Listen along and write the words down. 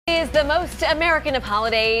The most American of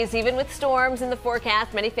holidays, even with storms in the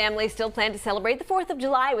forecast, many families still plan to celebrate the 4th of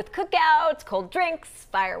July with cookouts, cold drinks,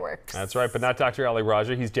 fireworks. That's right, but not Dr. Ali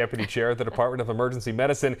Raja. He's Deputy Chair of the Department of Emergency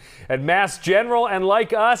Medicine at Mass General, and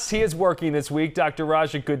like us, he is working this week. Dr.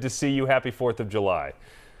 Raja, good to see you. Happy 4th of July.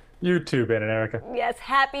 You too, Ben and Erica. Yes,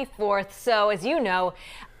 happy 4th. So, as you know,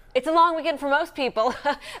 it's a long weekend for most people,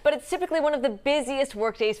 but it's typically one of the busiest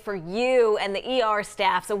work days for you and the ER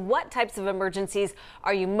staff. So what types of emergencies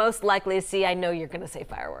are you most likely to see? I know you're going to say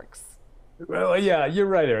fireworks. Well, yeah, you're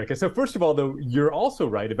right, Erica. So first of all, though, you're also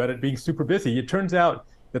right about it being super busy. It turns out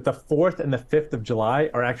that the 4th and the 5th of July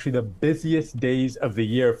are actually the busiest days of the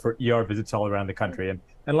year for ER visits all around the country.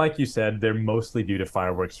 And like you said, they're mostly due to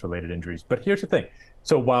fireworks-related injuries. But here's the thing.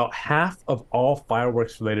 So while half of all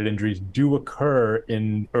fireworks-related injuries do occur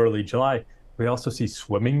in early July, we also see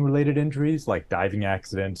swimming-related injuries like diving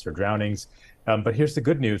accidents or drownings. But here's the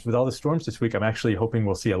good news. With all the storms this week, I'm actually hoping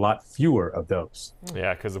we'll see a lot fewer of those.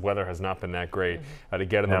 Yeah, because the weather has not been that great to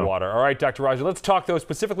get in the water. All right, Dr. Raja, let's talk, though,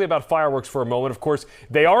 specifically about fireworks for a moment. Of course,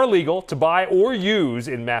 they are legal to buy or use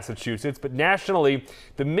in Massachusetts, but nationally,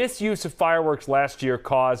 the misuse of fireworks last year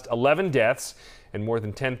caused 11 deaths and more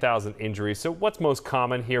than 10,000 injuries. So what's most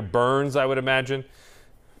common here? Burns, I would imagine.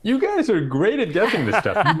 You guys are great at guessing this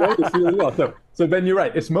stuff. You know this really well. So Ben, you're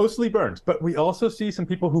right. It's mostly burns, but we also see some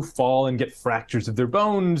people who fall and get fractures of their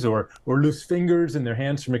bones or lose fingers in their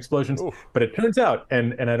hands from explosions. Oof. But it turns out,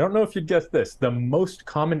 and I don't know if you'd guess this, the most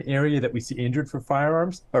common area that we see injured for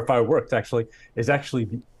firearms, or fireworks actually, is actually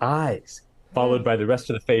the eyes, followed by the rest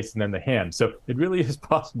of the face and then the hand. So it really is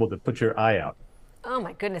possible to put your eye out. Oh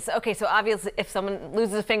my goodness. Okay, so obviously if someone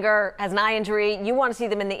loses a finger, has an eye injury, you want to see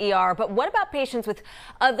them in the ER. But what about patients with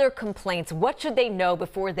other complaints? What should they know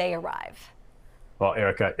before they arrive? Well,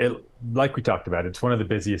 Erica, like we talked about, it's one of the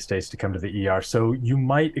busiest days to come to the ER, so you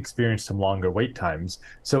might experience some longer wait times.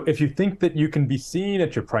 So if you think that you can be seen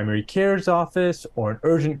at your primary care's office or an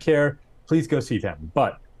urgent care, please go see them.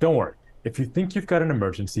 But don't worry. If you think you've got an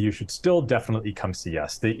emergency, you should still definitely come see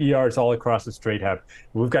us. The ERs all across the state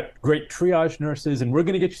we've got great triage nurses, and we're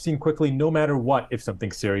going to get you seen quickly no matter what if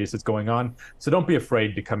something serious is going on. So don't be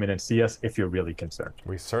afraid to come in and see us if you're really concerned.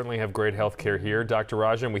 We certainly have great health care here, Dr.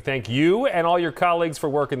 Raja, and we thank you and all your colleagues for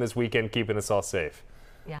working this weekend, keeping us all safe.